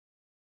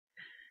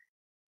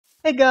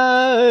Hey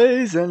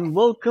guys, and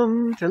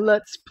welcome to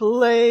Let's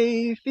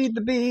Play Feed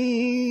the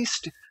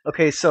Beast.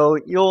 Okay, so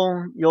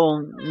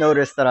you'll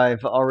notice that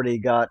I've already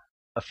got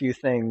a few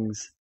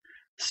things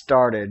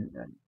started.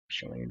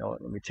 Actually, you know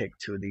what? Let me take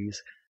two of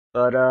these.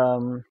 But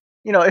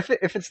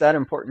if it's that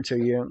important to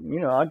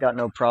you, I got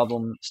no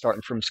problem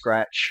starting from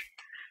scratch.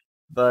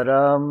 But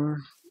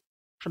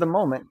for the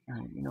moment,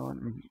 you know what?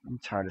 I'm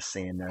tired of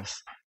seeing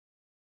this.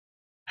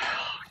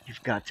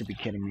 You've got to be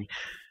kidding me!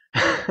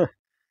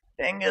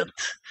 Dang it!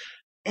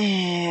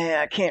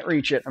 I can't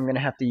reach it. I'm gonna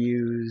have to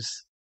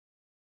use.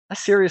 I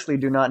seriously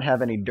do not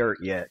have any dirt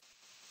yet.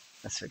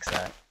 Let's fix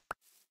that.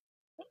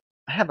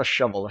 I have a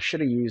shovel. I should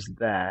have used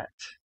that.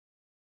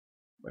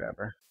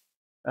 Whatever.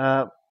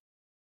 Uh,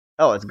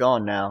 oh, it's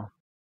gone now.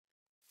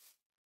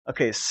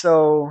 Okay,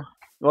 so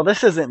well,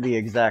 this isn't the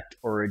exact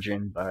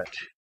origin, but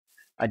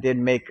I did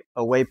make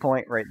a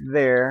waypoint right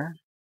there.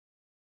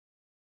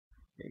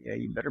 Yeah,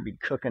 you better be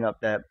cooking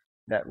up that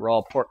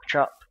raw pork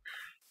chop.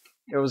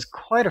 There was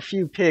quite a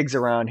few pigs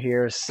around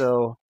here,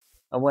 so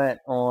I went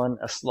on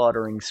a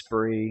slaughtering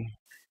spree.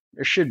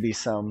 There should be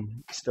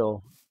some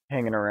still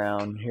hanging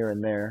around here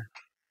and there.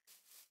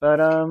 But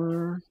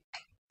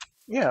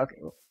yeah, okay.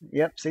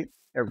 Yep, see,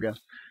 there we go.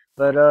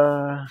 But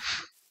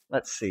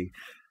let's see.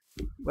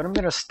 What I'm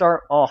gonna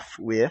start off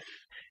with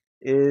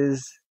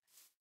is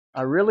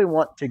I really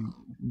want to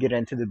get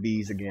into the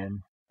bees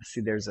again. I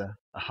see there's a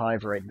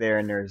hive right there,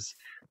 and there's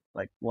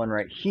like one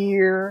right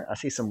here. I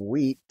see some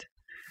wheat.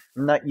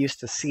 I'm not used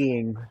to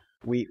seeing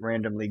wheat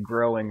randomly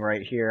growing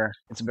right here.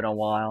 It's been a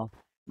while.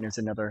 And there's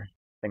another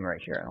thing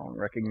right here. I don't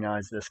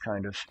recognize this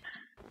kind of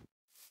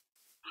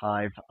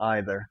hive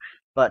either.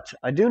 But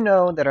I do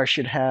know that I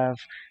should have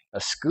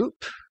a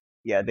scoop.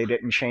 Yeah, they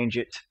didn't change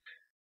it.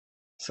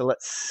 So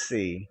let's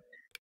see.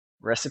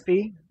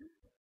 Recipe.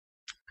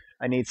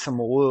 I need some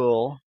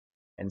wool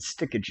and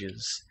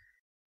stickages.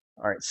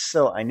 Alright,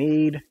 so I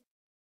need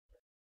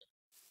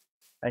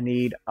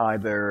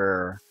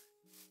either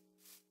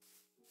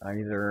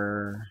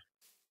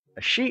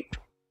a sheep,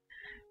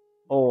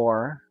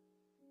 or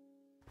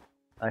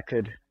I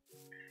could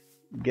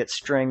get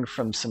string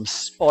from some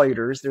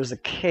spiders. There's a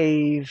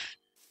cave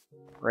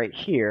right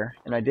here,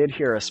 and I did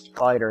hear a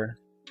spider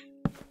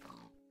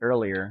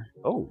earlier.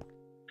 Oh,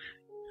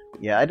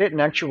 yeah, I didn't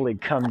actually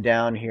come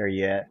down here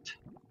yet.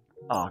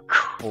 Oh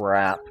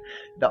crap!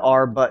 The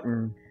R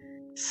button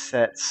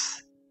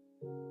sets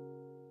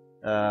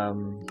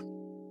the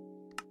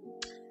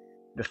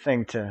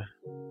thing to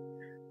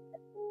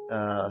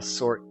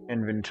sort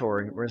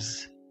inventory.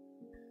 Where's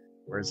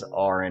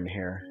R in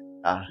here?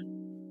 Ah,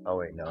 oh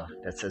wait, no,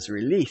 that says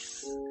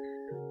release.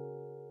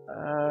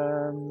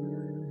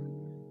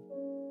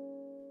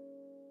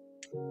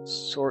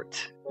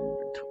 Sort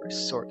inventory.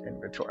 Sort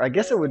inventory. I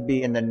guess it would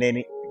be in the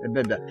name.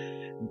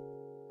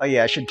 Oh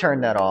yeah, I should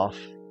turn that off.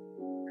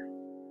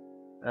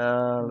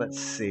 Let's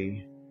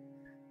see.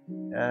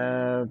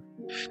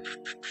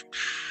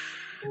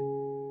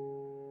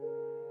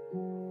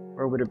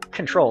 Where would it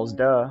controls?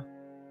 Duh.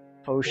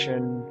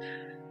 Potion.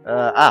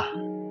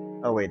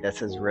 Oh wait, that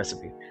says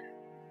recipe.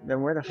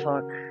 Then where the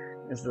fuck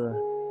is the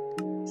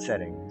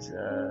settings?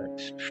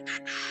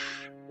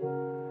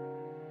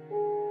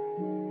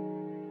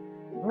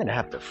 I'm gonna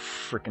have to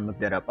freaking look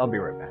that up. I'll be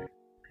right back.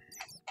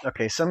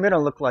 Okay, so I'm gonna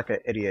look like an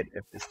idiot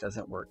if this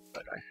doesn't work,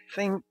 but I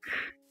think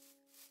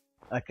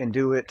I can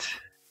do it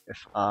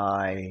if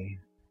I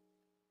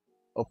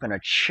open a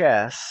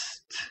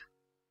chest.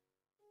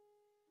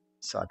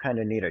 So I kind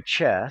of need a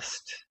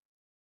chest.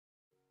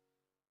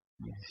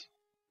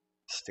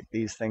 Stick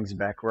these things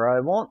back where I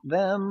want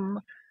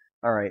them.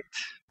 Alright,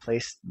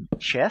 place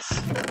chest.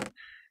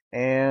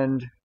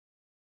 And,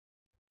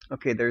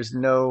 okay, there's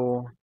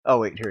no... Oh,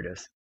 wait, here it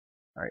is.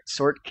 Alright,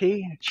 sort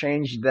key.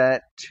 Change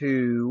that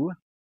to...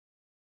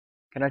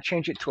 Can I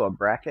change it to a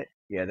bracket?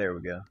 Yeah, there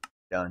we go.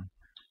 Done.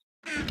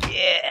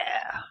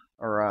 Yeah!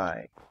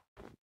 Alright.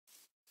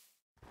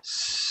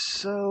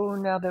 So,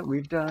 now that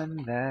we've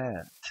done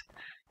that,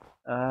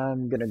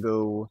 I'm gonna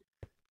go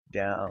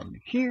down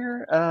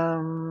here.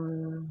 Let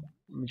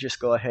me just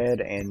go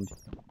ahead and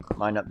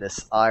mine up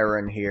this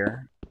iron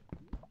here.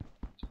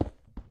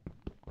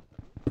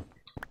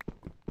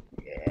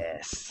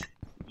 Yes.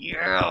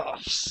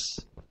 Yes!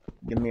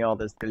 Give me all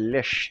this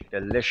delish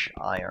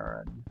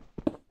iron.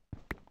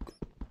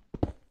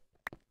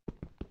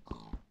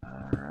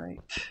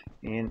 Alright.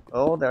 And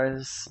oh, there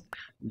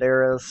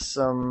is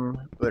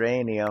some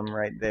uranium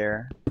right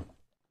there.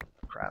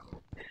 Crap.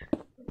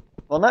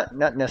 Well,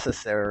 not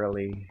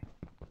necessarily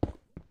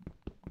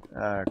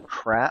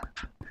crap,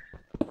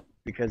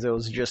 because it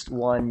was just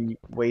one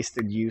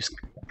wasted use,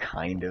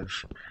 kind of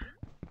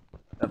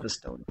a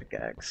stone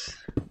pickaxe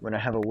when I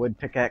have a wood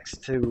pickaxe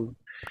to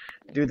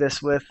do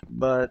this with,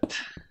 but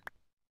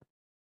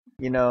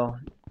you know,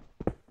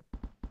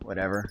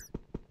 whatever.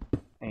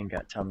 I ain't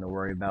got time to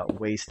worry about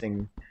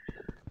wasting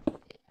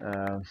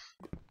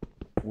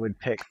wood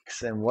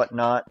picks and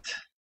whatnot.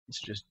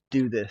 Let's just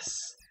do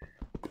this.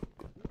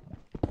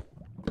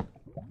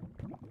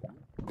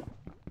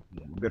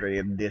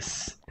 Grab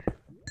this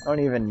I don't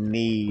even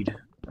need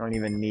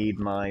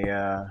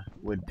my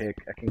wood pick.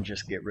 I can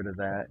just get rid of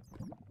that.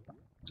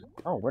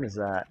 Oh, what is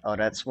that? Oh,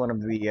 that's one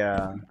of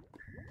the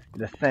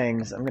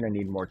things. I'm gonna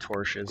need more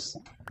torches.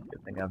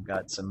 Good thing I've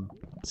got some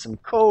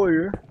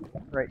coal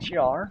right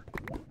here.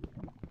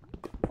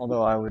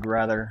 Although I would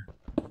rather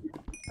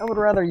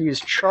use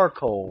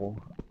charcoal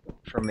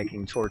for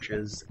making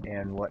torches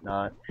and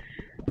whatnot.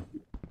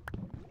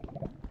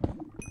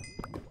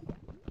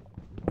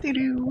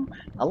 Doo-doo.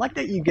 I like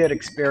that you get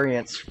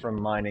experience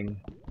from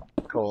mining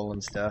coal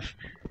and stuff.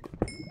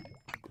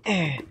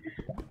 I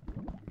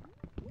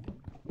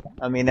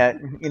mean, that,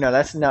 you know,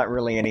 that's not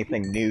really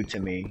anything new to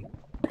me.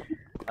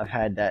 I've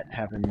had that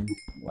happen,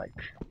 like,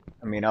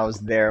 I mean, I was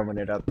there when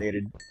it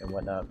updated and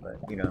whatnot, but,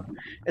 you know,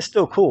 it's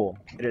still cool.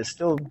 It is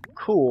still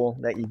cool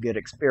that you get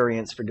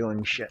experience for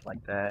doing shit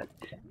like that,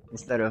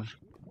 instead of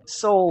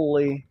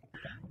solely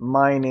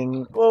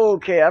mining.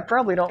 Okay, I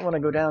probably don't want to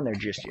go down there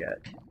just yet.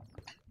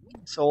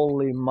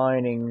 Solely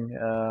mining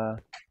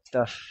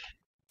stuff.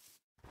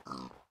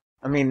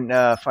 I mean,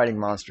 fighting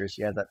monsters.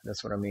 Yeah,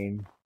 that's what I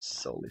mean.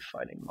 Solely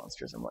fighting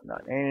monsters and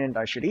whatnot. And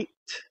I should eat.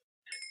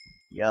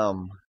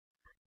 Yum.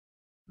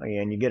 Oh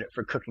yeah, and you get it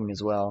for cooking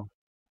as well.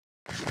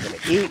 I'm gonna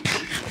eat.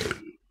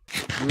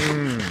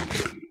 Mmm.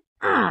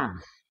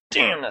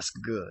 Damn, that's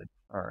good.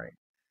 Alright.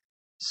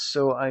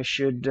 So I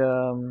should,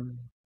 Alright,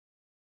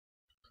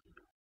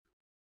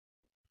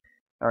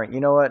 you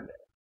know what?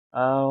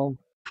 I'll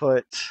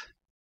put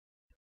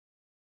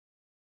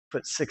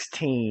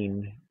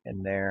 16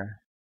 in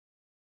there.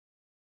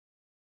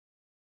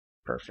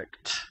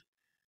 Perfect.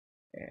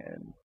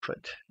 And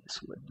put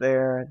this wood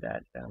there,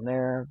 that down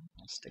there.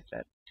 I'll stick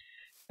that.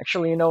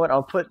 Actually, you know what?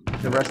 I'll put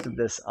the rest of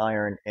this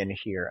iron in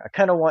here. I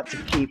kind of want to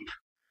keep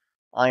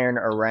iron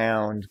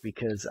around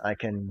because I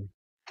can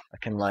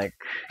like,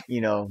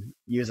 you know,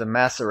 use a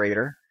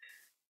macerator.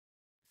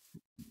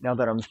 Now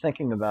that I'm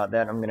thinking about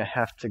that, I'm going to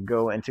have to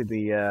go into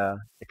the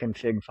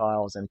config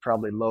files and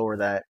probably lower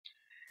that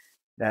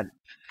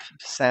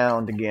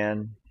sound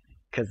again,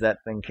 because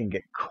that thing can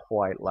get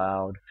quite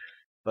loud.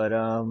 But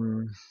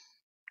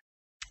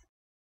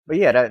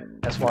yeah,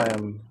 that's why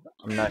I'm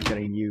not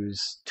going to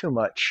use too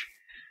much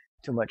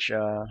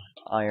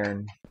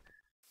iron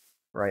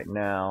right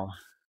now,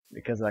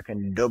 because I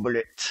can double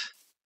it.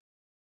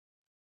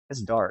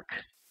 It's dark.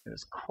 It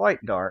is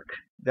quite dark.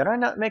 Did I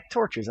not make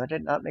torches? I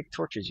did not make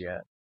torches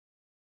yet.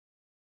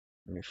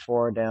 Let me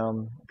 4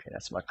 down. Okay,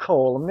 that's my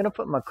coal. I'm going to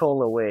put my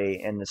coal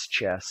away in this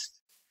chest.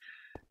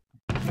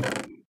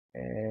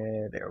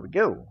 And there we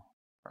go.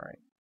 Alright.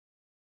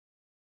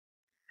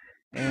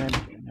 And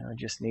now I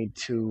just need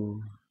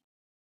to...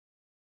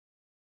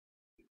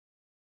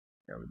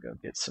 There we go.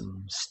 Get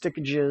some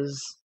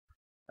stickages.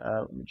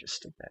 Let me just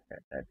stick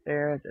that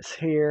there. This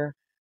here.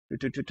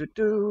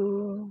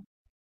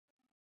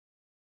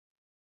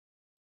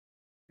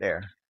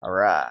 There.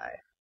 Alright.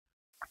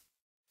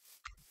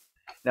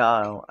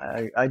 Now,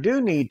 I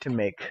do need to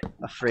make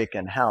a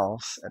freaking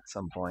house at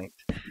some point.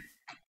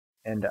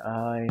 And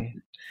I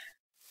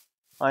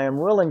am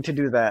willing to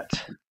do that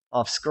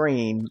off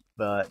screen,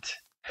 but...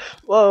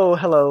 Whoa,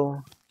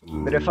 hello.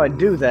 But if I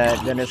do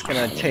that, then it's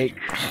gonna take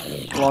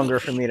longer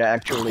for me to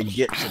actually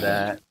get to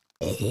that.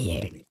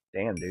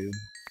 Damn, dude.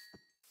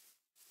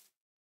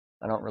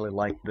 I don't really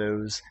like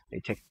those. They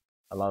take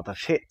a lot of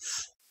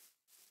hits.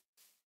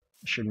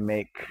 I should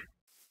make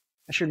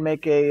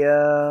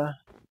a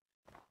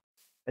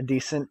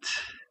decent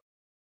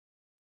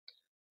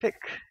pick.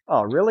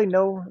 Oh, really?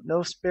 No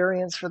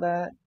experience for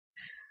that?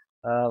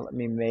 Let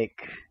me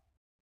make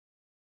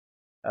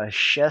a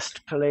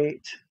chest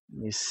plate.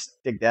 Let me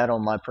stick that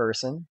on my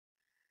person,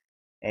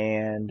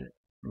 and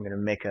I'm gonna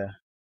make a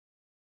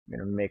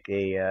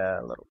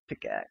little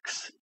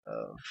pickaxe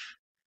of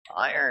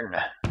iron.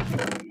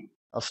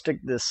 I'll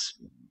stick this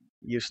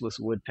useless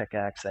wood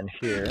pickaxe in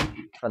here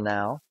for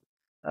now.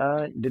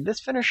 Did this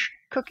finish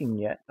cooking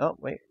yet? Oh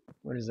wait,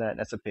 what is that?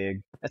 That's a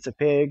pig. That's a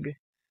pig.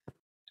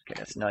 Okay,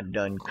 that's not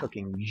done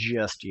cooking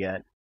just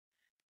yet.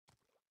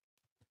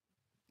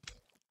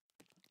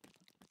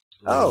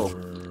 Oh,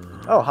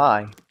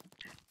 hi.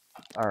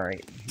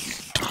 Alright.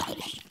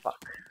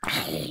 Fuck.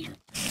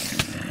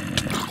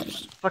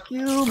 Fuck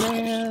you,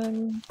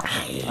 man.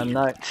 I'm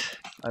not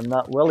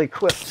well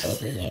equipped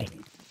to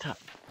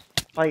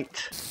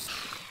fight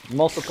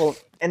multiple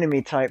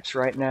enemy types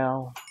right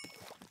now.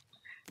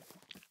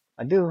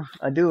 I do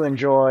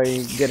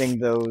enjoy getting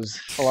those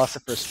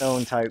Philosopher's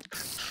Stone type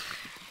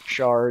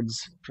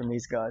shards from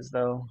these guys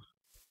though.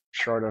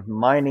 Shard of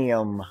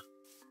Minium.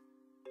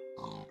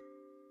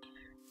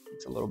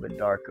 It's a little bit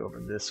dark over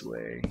this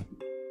way.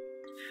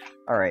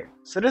 Alright,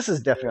 so this is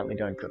definitely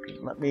done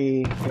cooking. Let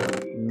me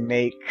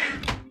make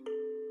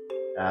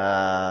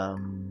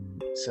some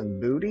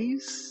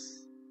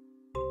booties.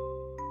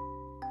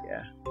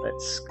 Yeah,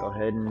 let's go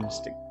ahead and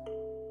stick...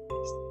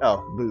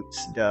 Oh,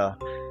 boots, duh.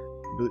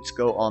 Boots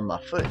go on my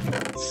foot.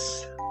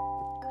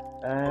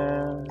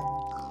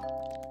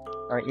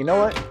 Alright, you know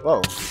what?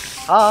 Whoa.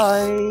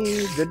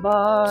 Hi!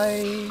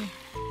 Goodbye!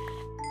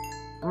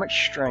 How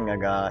much string I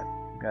got?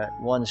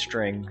 Got one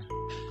string.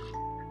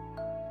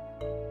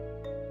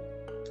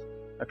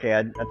 Okay,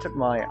 I took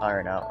my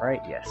iron out,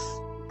 right? Yes.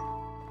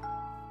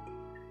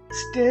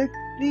 Stick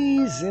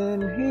these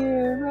in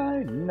here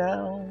right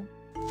now.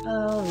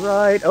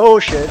 Alright. Oh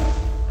shit.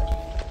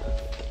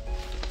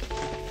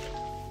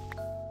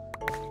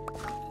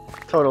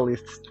 Totally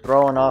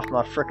throwing off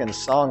my frickin'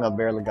 song I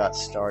barely got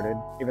started.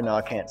 Even though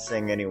I can't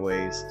sing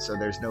anyways, so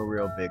there's no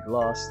real big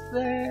loss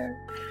there.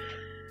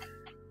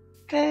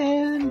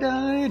 And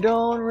I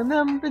don't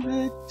remember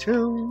the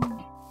tune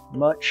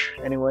much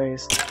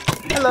anyways.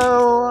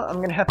 Hello! I'm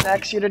gonna have to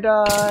ask you to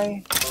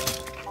die.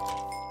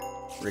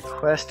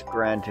 Request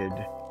granted.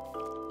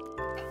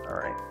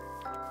 Alright.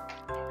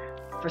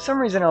 For some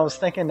reason I was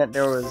thinking that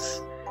there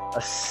was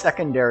a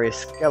secondary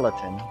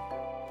skeleton.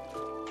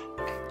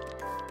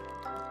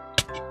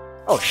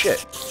 Oh shit.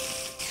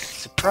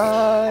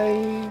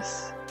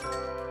 Surprise!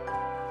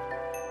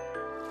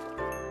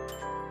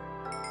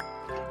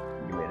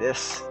 Give me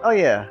this. Oh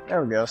yeah,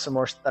 there we go, some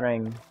more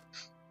string.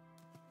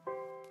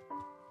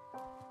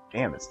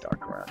 Damn, it's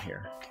dark around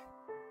here.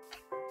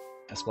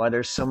 That's why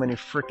there's so many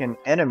freaking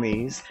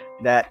enemies,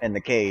 that and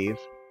the cave.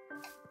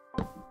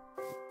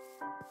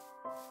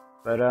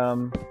 But,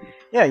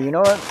 yeah, you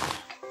know what?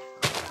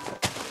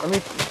 Let me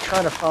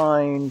try to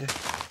find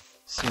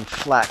some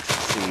flax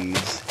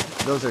seeds.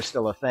 Those are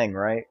still a thing,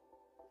 right?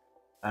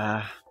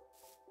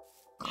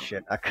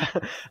 Shit. I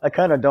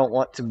kind of don't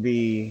want to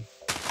be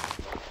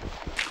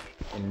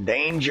in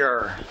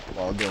danger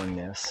while doing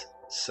this.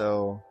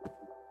 So,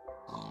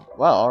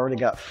 wow, I already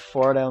got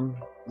 4 of them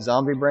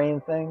zombie brain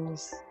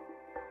things.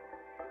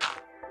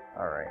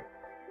 Alright.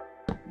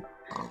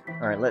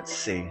 Alright, let's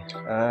see.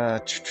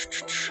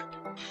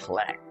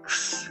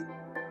 Flax.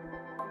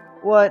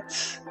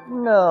 What?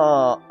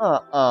 No,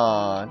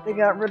 they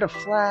got rid of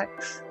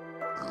flax?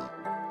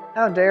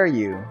 How dare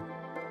you?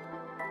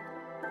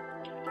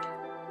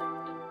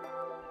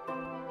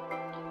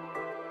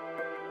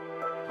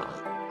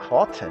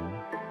 Cotton?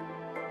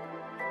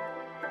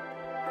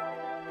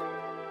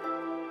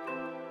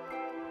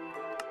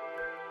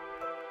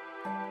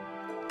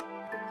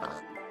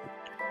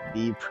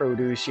 Bee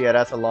produce, yeah,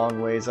 that's a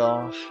long ways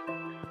off.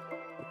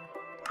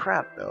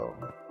 Crap, though.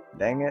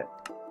 Dang it.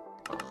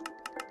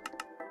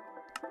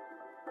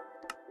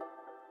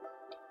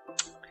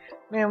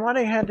 Man, why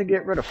they had to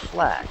get rid of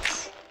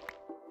flax?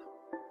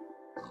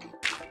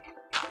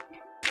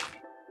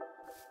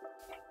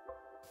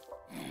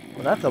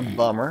 Well, that's a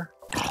bummer.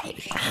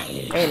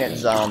 Ain't it,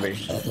 zombie?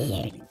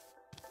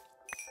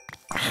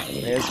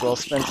 May as well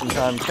spend some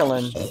time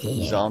killing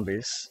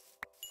zombies.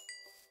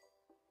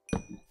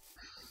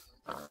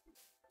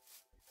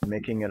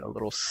 Making it a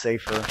little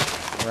safer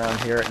around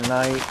here at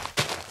night.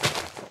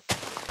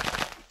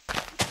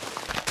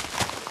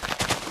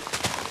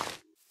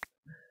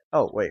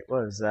 Oh, wait,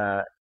 what is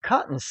that?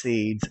 Cotton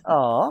seeds.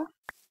 Aw.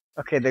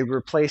 Okay, they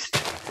replaced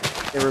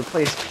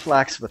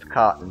flax with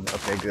cotton.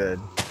 Okay, good.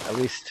 At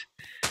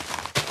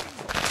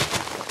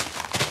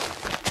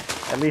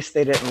least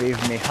they didn't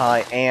leave me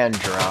high and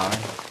dry.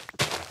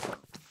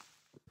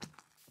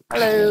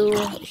 Hello.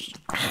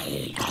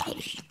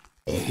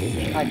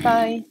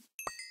 Bye-bye.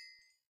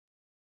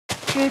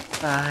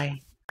 Goodbye.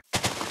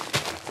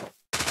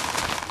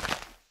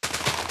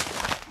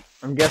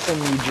 I'm guessing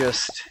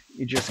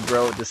you just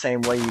grow it the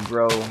same way you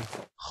grow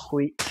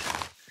wheat,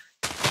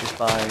 just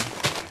by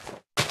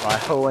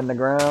hoeing the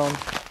ground.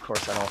 Of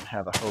course, I don't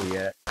have a hoe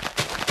yet.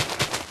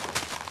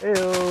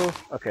 Ew.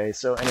 Okay,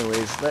 so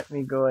anyways, let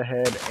me go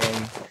ahead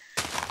and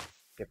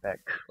get back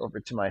over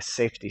to my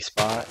safety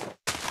spot.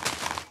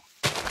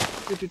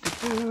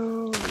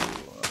 I'm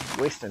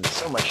wasting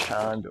so much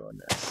time doing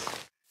this.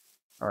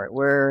 Alright,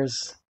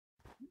 where's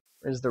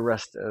the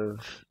rest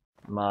of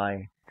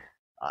my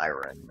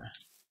iron?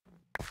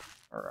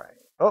 Alright.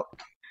 Oh!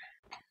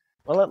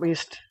 Well, at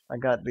least I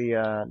got the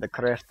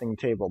crafting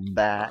table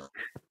back.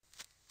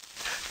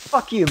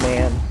 Fuck you,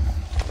 man!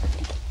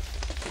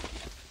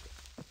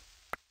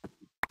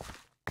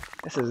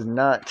 This is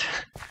not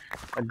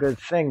a good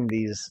thing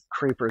these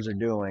creepers are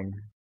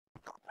doing.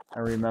 I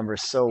remember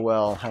so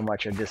well how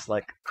much I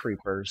dislike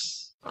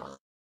creepers.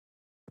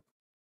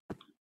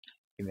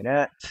 Give me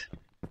that.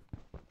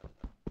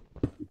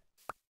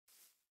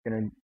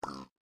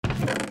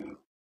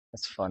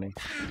 That's funny.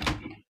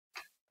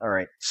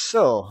 Alright,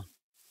 so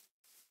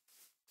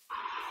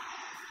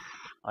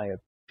I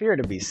appear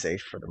to be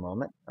safe for the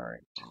moment.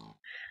 Alright.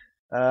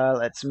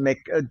 Let's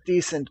make a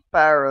decent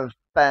pair of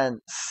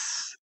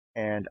pants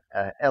and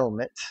a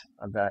helmet.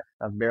 I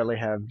barely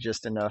have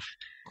just enough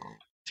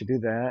to do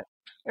that.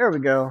 There we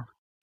go.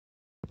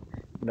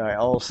 And I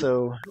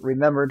also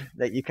remembered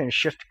that you can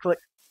shift click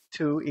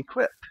to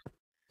equip.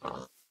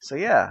 So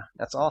yeah,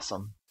 that's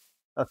awesome.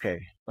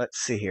 Okay, let's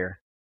see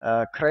here.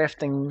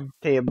 Crafting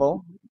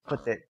table,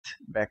 put it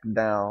back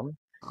down,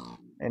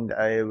 and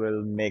I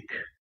will make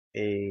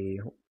a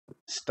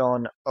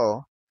stone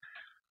O.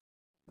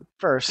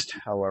 First,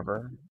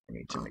 however, I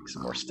need to make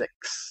some more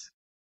sticks.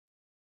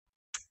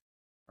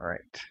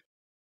 Alright.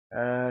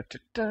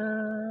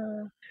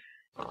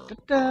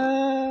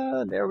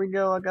 Da-da! There we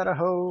go, I got a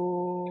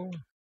hoe.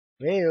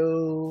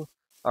 Heyo.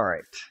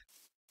 Alright.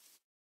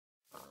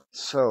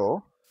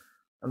 So,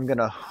 I'm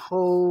gonna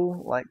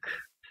hoe like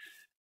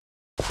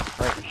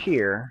right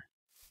here.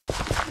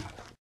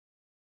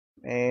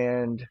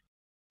 And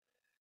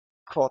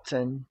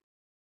cotton.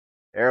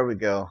 There we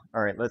go.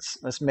 Alright,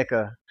 let's make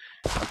a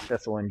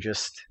fifth one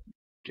just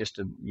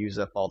to use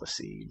up all the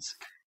seeds.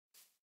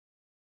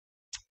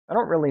 I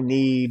don't really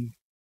need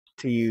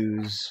to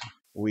use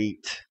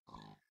wheat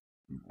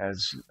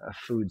as a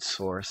food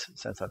source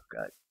since I've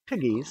got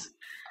piggies.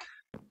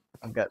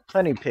 I've got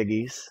plenty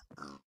piggies.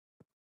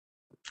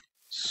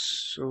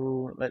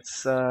 So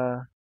let's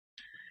alright,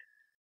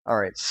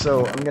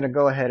 so I'm gonna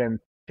go ahead and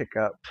pick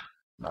up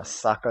my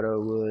sakura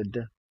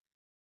wood.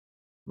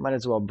 Might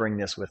as well bring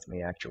this with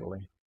me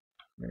actually.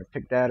 I'm gonna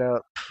pick that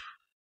up,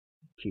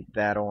 keep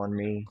that on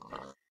me,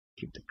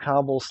 keep the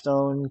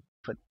cobblestone,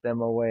 put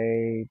them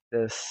away.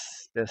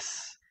 This.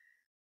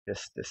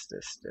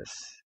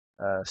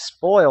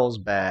 Spoils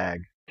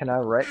bag. Can I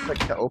right click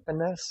to open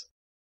this?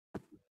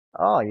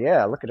 Oh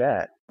yeah, look at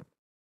that.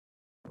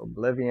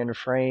 Oblivion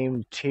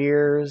frame,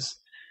 tears,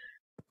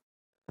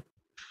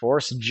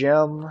 force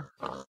gem.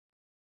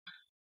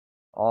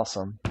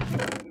 Awesome.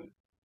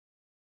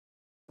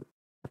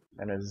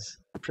 That is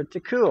pretty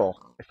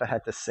cool, if I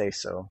had to say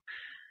so.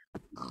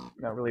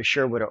 Not really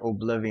sure what an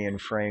Oblivion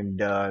frame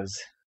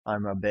does.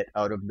 I'm a bit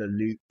out of the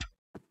loop.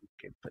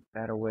 Okay, put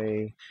that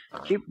away.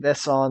 Keep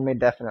this on me,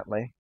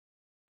 definitely.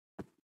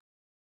 I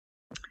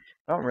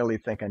don't really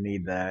think I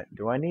need that.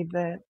 Do I need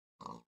that?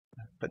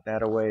 Put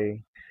that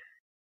away.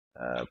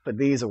 Put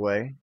these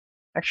away.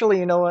 Actually,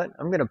 you know what?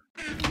 I'm gonna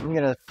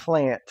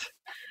plant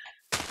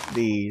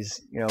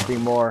these. You know, be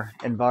more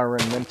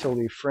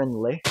environmentally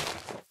friendly.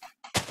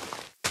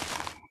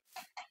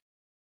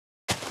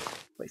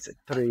 Place it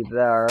 3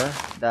 there,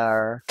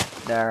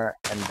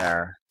 and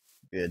there.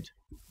 Good.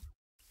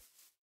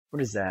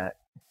 What is that?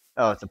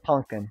 Oh, it's a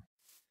pumpkin.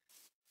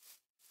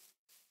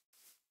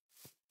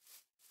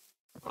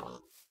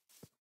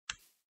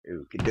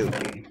 Okie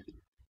dokie.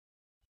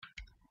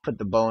 Put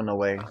the bone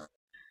away.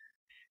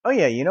 Oh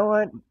yeah, you know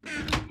what?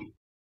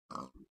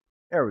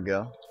 There we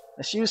go.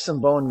 Let's use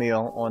some bone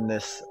meal on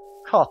this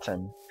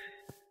cotton.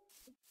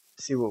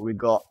 See what we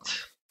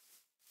got.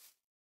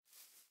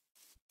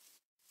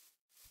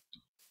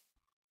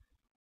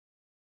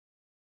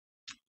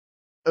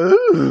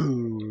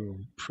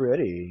 Ooh,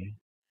 pretty.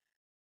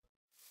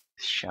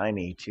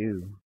 Shiny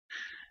too.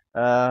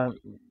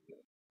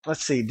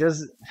 Let's see.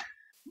 Does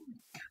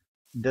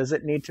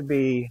it need to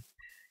be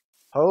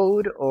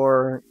hoed,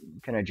 or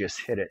can I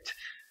just hit it?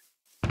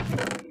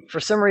 For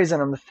some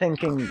reason, I'm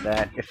thinking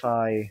that if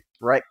I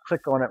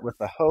right-click on it with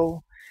the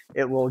hoe,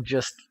 it will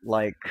just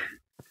like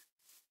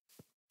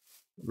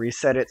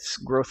reset its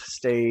growth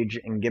stage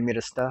and give me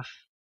the stuff.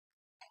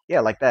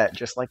 Yeah, like that,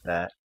 just like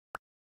that.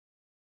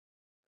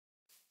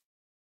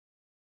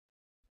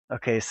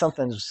 Okay,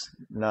 something's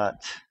not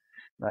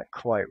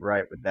quite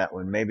right with that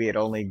one. Maybe it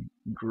only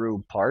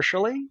grew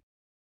partially?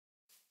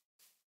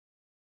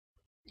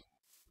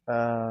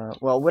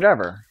 Well,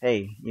 whatever.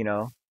 Hey, you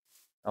know,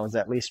 I was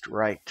at least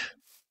right.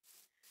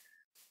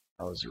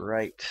 I was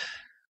right.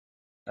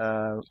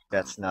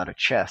 That's not a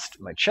chest.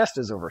 My chest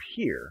is over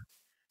here.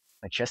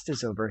 My chest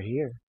is over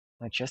here.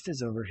 My chest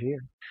is over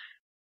here.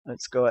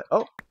 Let's go at,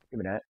 oh, give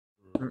me that.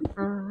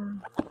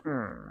 I'm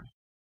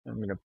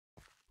gonna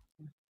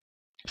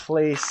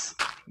place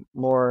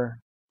more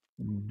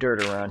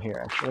dirt around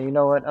here. Actually, you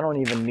know what? I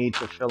don't even need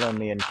to fill in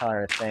the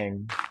entire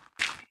thing.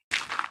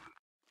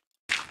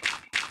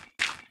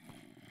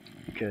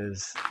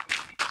 Because,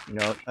 you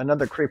know,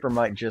 another creeper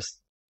might just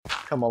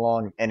come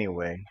along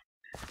anyway.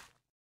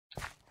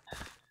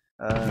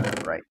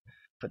 Right.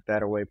 Put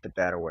that away,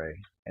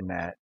 and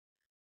that.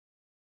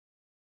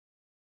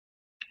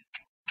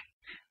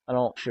 I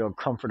don't feel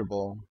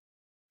comfortable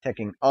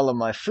taking all of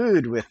my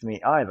food with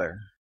me either.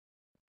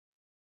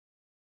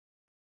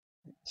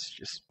 Let's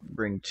just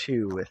bring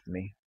 2 with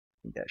me.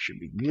 I think that should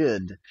be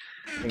good.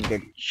 I think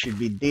that should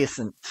be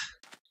decent.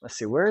 Let's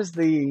see, where's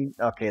the...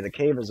 Okay, the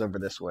cave is over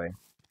this way.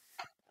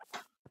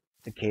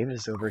 The cave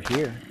is over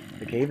here.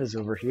 The cave is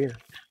over here.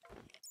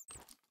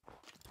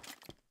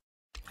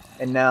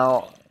 And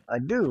now, I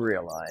do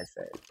realize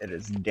that it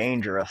is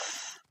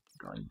dangerous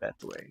going that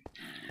way.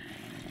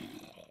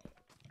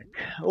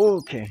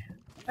 Okay.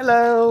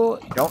 Hello!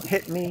 Don't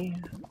hit me.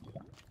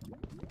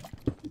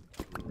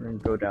 I'm gonna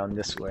go down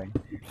this way.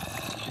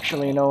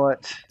 Actually, you know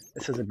what?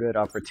 This is a good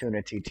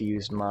opportunity to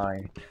use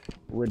my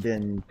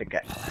wooden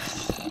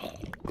pickaxe.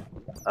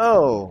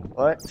 Oh,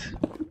 what?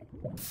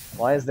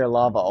 Why is there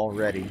lava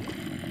already?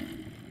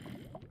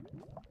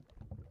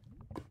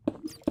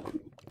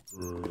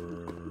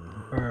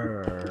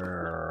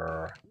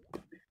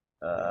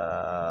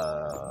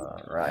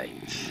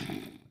 Right.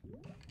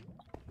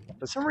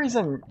 For some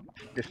reason,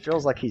 it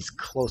feels like he's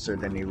closer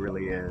than he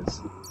really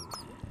is.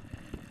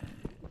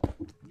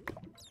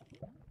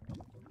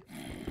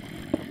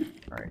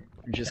 Alright,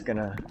 I'm just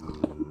gonna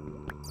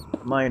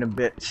mine a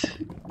bit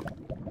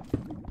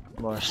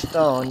more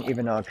stone,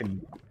 even though I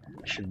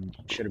should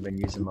have been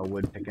using my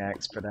wood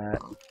pickaxe for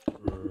that.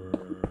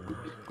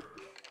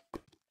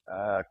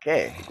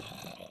 Okay.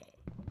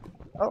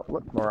 Oh,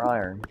 look, more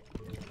iron.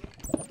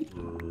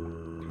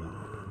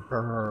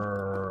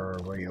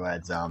 Brrr, where you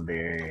at,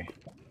 zombie?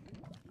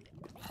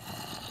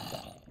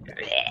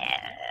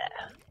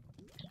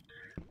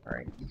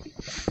 Alright.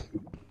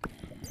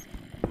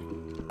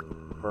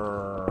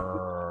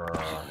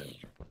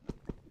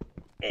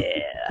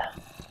 Yeah.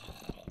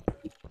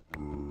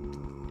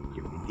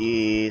 Give me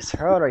these.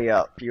 Hurry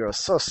up. You're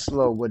so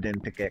slow, wooden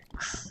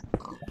pickaxe.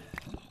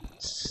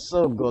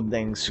 So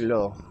goddamn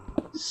slow.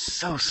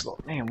 So slow.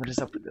 Man, what is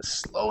up with this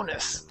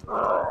slowness?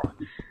 Ugh.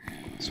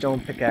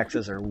 Stone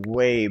pickaxes are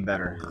way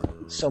better.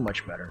 So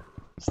much better.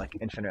 It's like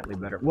infinitely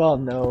better. Well,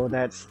 no,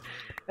 that's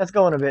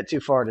going a bit too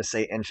far to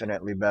say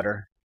infinitely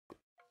better.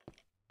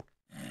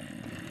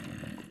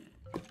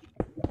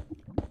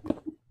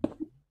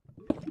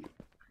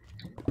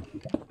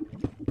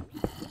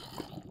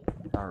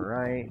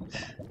 Alright.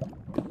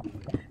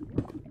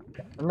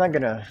 I'm not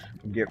gonna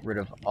get rid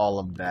of all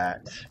of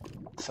that.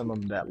 Some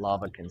of that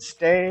lava can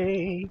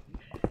stay.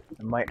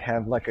 I might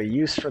have like a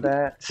use for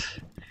that.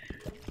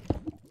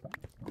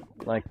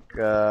 Like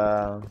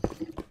a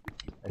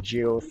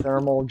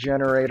geothermal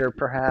generator,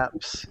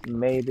 perhaps,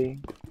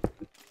 maybe.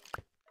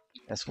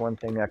 That's one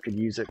thing I could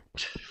use it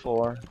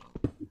for.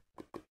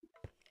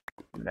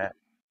 That.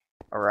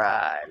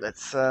 Alright,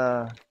 let's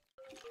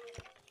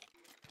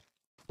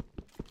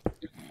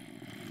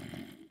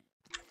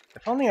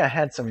if only I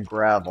had some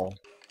gravel.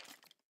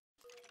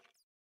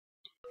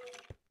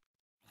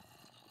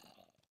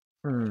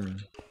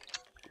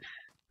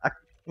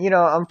 You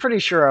know, I'm pretty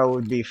sure I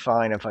would be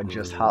fine if I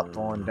just hopped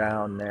on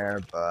down there,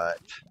 but...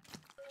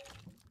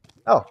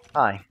 Oh,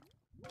 hi.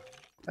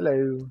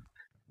 Hello.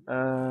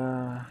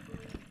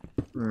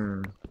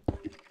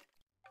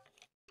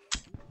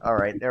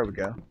 Alright, there we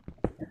go.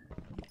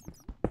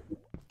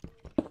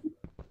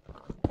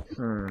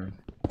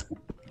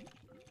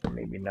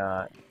 Maybe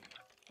not.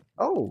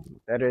 Oh,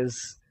 that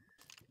is...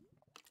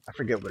 I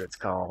forget what it's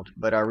called,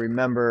 but I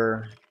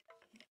remember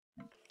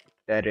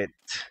that it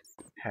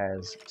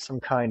has some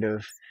kind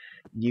of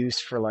use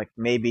for, like,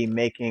 maybe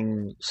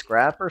making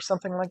scrap or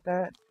something like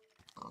that.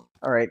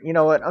 Alright, you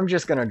know what? I'm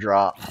just gonna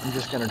drop. I'm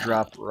just gonna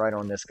drop right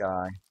on this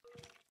guy.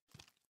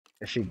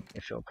 If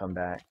he'll come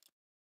back.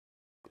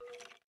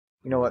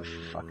 You know what?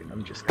 Fuck it.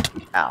 I'm just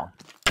gonna... Ow.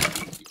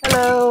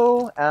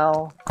 Hello,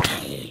 Ow.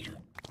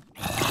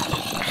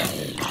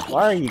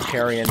 Why are you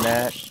carrying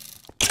that?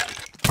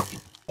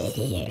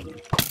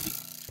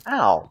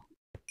 Ow.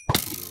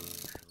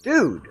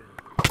 Dude.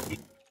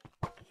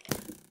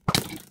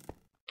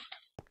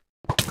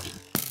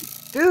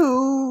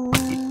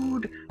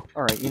 Dude!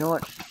 Alright, you know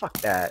what? Fuck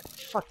that.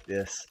 Fuck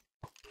this.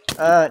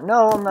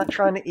 No, I'm not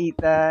trying to eat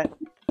that.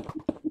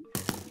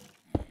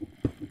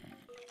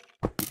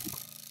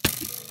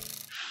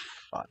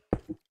 Fuck.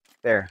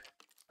 There.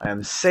 I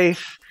am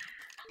safe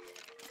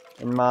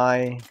in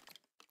my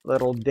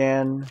little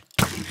den.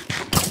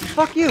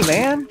 Fuck you,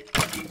 man!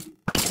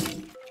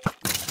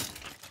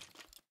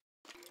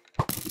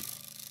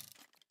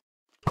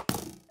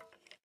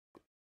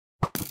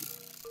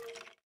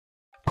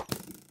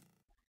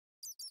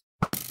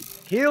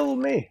 Heal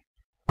me!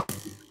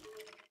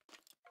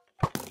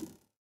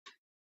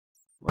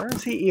 Where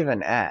is he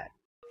even at?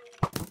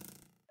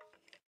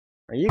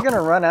 Are you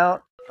gonna run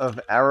out of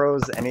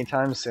arrows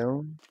anytime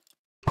soon?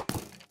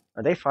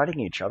 Are they fighting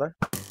each other?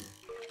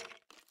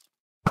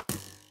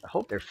 I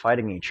hope they're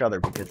fighting each other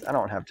because I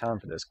don't have time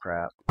for this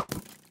crap.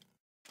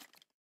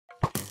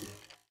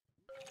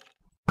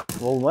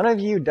 Will one of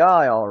you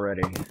die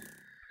already?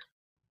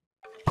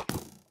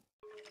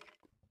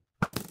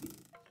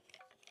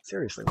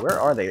 Seriously, where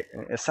are they?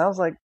 It sounds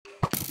like...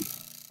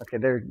 Okay,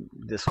 they're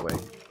this way.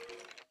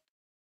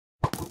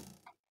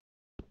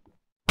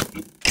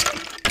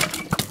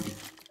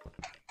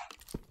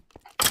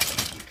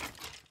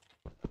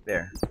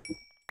 There.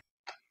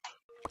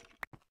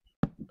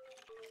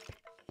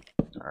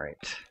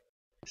 Alright.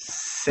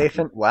 Safe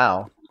and...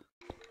 Wow.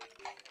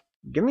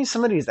 Give me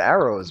some of these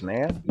arrows,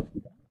 man.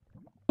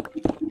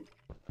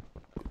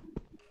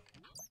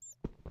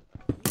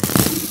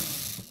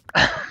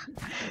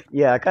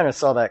 Yeah, I kind of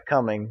saw that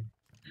coming.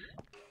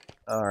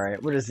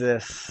 Alright, what is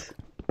this?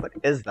 What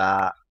is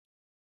that?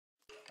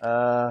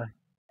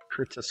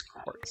 Curtis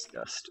quartz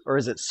dust. Or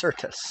is it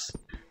Certus?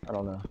 I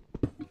don't know.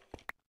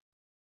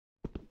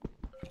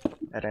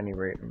 At any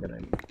rate, I'm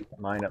gonna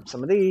mine up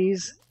some of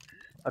these.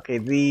 Okay,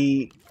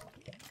 the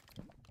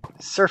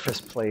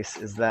surface place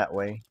is that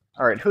way.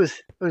 Alright,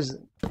 who's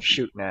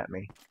shooting at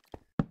me?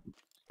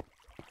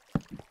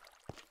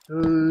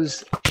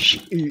 Who's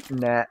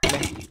shooting at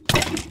me?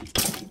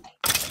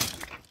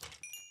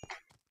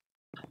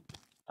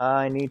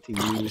 I need to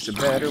use a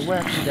better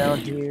weapon down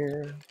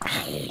here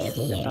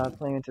if I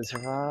plan to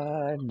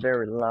survive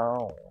very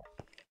long.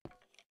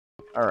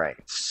 Alright,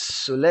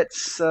 so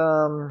let's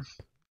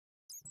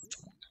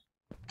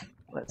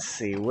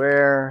see,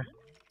 where...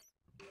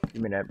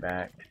 Give me that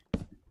back.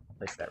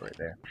 Place that right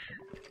there.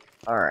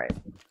 Alright.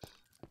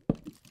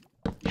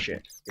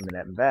 Shit, give me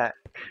that back.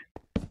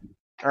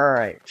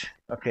 Alright.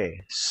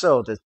 Okay,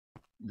 so the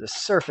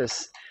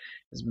surface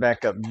is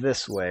back up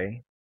this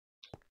way.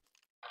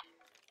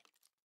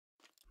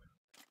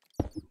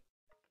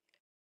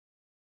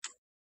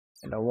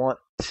 And I want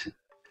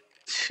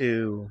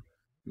to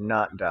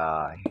not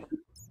die.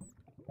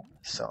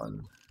 So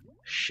I'm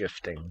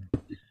shifting.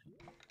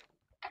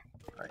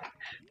 Right.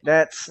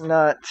 That's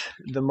not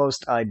the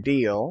most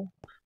ideal,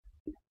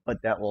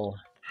 but that will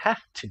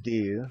have to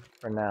do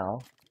for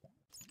now.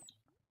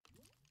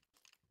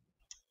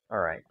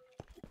 Alright.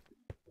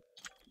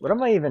 What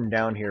am I even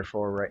down here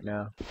for right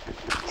now?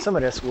 Some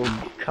of this will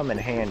come in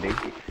handy.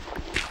 I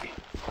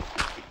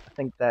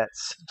think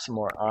that's some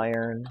more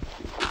iron.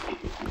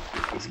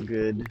 Is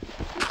good.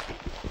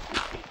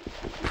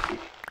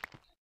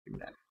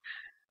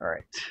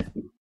 Alright.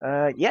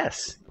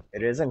 Yes,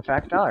 it is in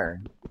fact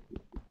iron.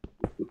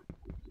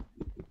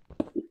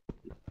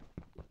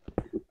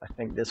 I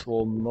think this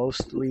will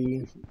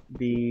mostly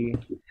be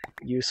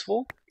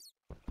useful.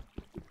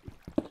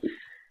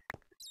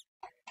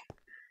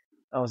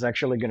 I was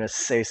actually going to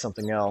say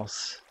something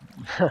else.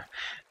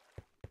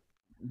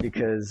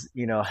 Because,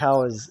 you know,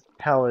 how is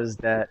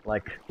that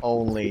like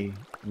only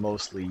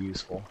mostly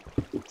useful?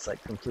 It's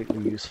like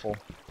completely useful.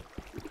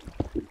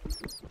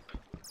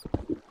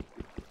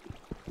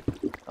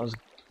 I was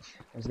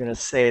gonna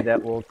say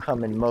that will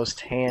come in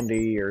most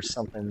handy or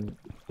something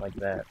like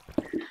that.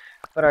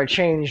 But I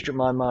changed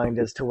my mind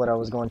as to what I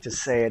was going to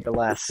say at the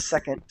last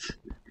second,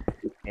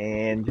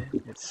 and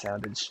it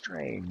sounded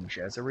strange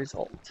as a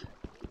result.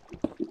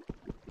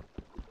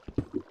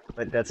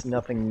 But that's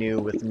nothing new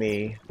with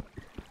me.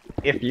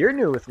 If you're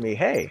new with me,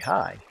 hey,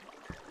 hi.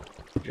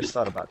 Just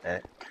thought about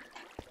that.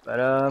 But,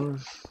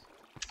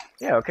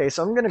 yeah, okay,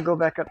 so I'm gonna go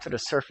back up to the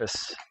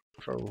surface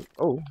for...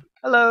 Oh,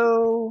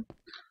 hello!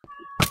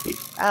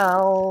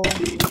 Ow!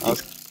 I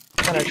was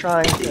kind of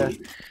trying to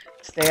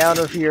stay out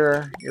of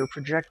your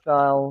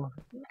projectile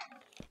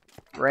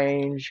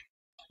range,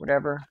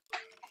 whatever.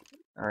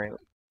 Alright,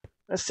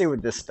 let's see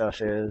what this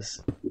stuff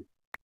is.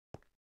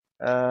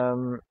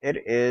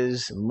 It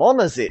is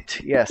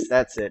monazite. Yes,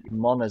 that's it,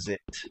 monazite.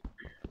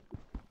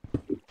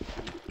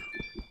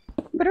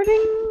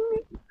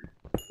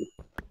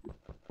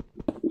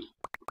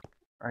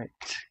 Alright.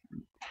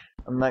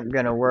 I'm not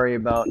gonna worry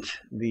about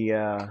the,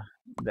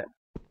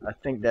 I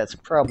think that's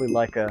probably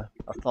like a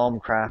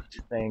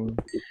Thaumcraft thing.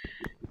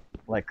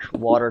 Like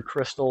water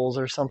crystals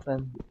or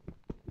something.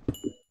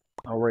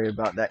 I'll worry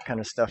about that kind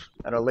of stuff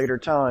at a later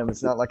time.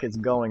 It's not like it's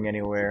going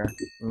anywhere.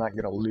 I'm not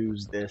gonna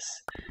lose this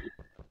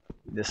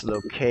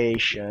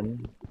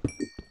location.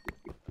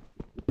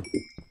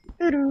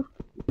 Give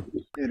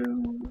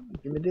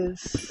me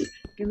this.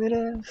 Give me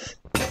this.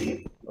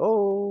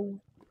 Oh.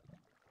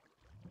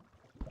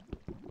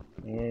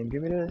 And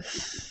give me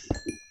this.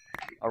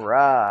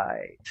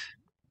 Alright.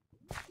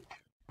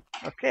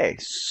 Okay,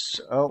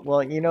 so,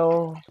 well, you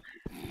know,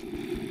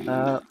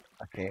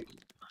 okay,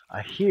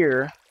 I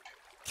hear,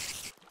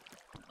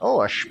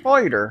 oh, a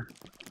spider.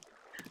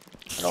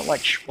 I don't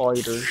like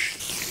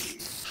spiders.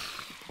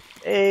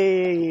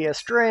 Hey, a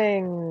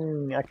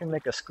string. I can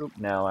make a scoop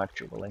now,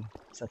 actually,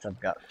 since I've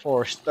got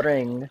 4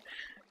 string.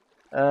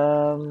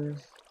 Alright,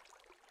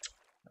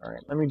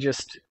 let me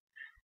just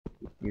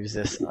use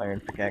this iron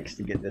pickaxe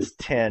to get this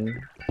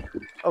 10.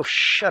 Oh,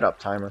 shut up,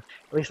 timer.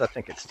 At least I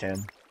think it's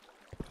 10.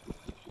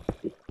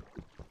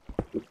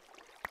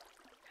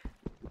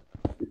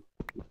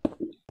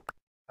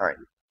 Alright,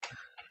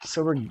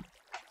 so we're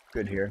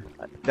good here.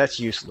 That's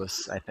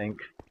useless, I think.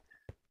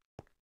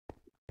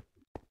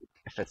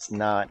 If it's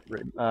not,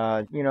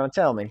 you know,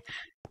 tell me.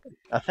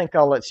 I think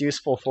all it's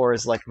useful for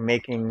is like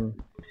making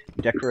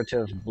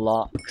decorative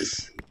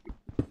blocks.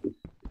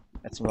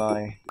 That's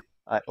my...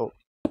 oh,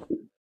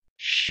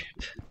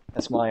 shit.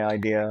 That's my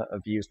idea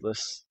of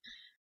useless.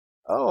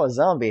 Oh, a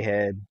zombie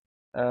head.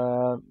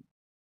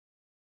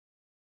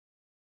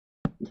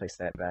 Place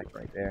that back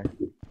right there.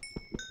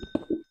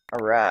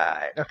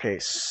 Alright, okay,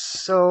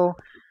 so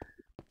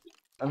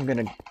I'm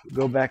gonna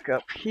go back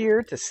up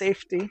here to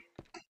safety,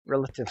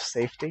 relative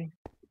safety,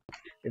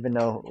 even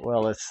though,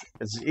 well, it's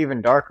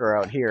even darker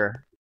out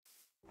here.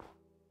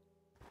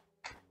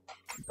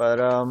 But,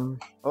 oh,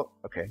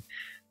 okay.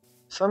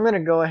 So I'm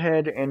gonna go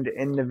ahead and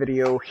end the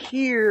video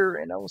here,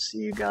 and I will see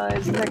you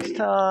guys next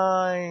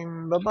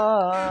time.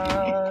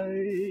 Bye-bye!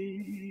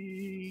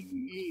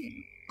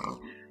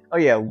 Oh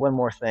yeah, one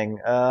more thing.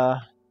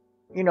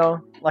 You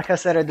know, like I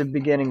said at the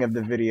beginning of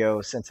the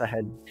video, since I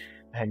had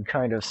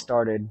kind of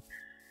started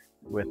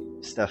with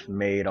stuff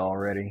made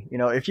already. You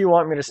know, if you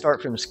want me to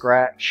start from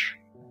scratch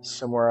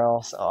somewhere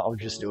else, I'll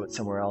just do it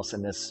somewhere else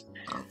in this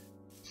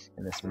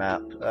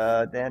map.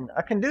 Then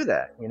I can do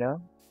that, you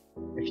know?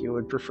 If you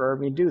would prefer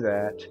me do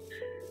that.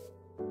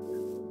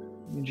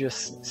 Let me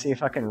just see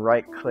if I can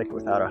right-click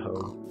without a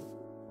hoe.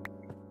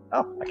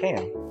 Oh, I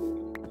can.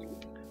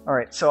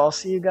 Alright, so I'll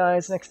see you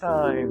guys next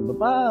time.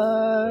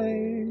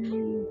 Bye-bye!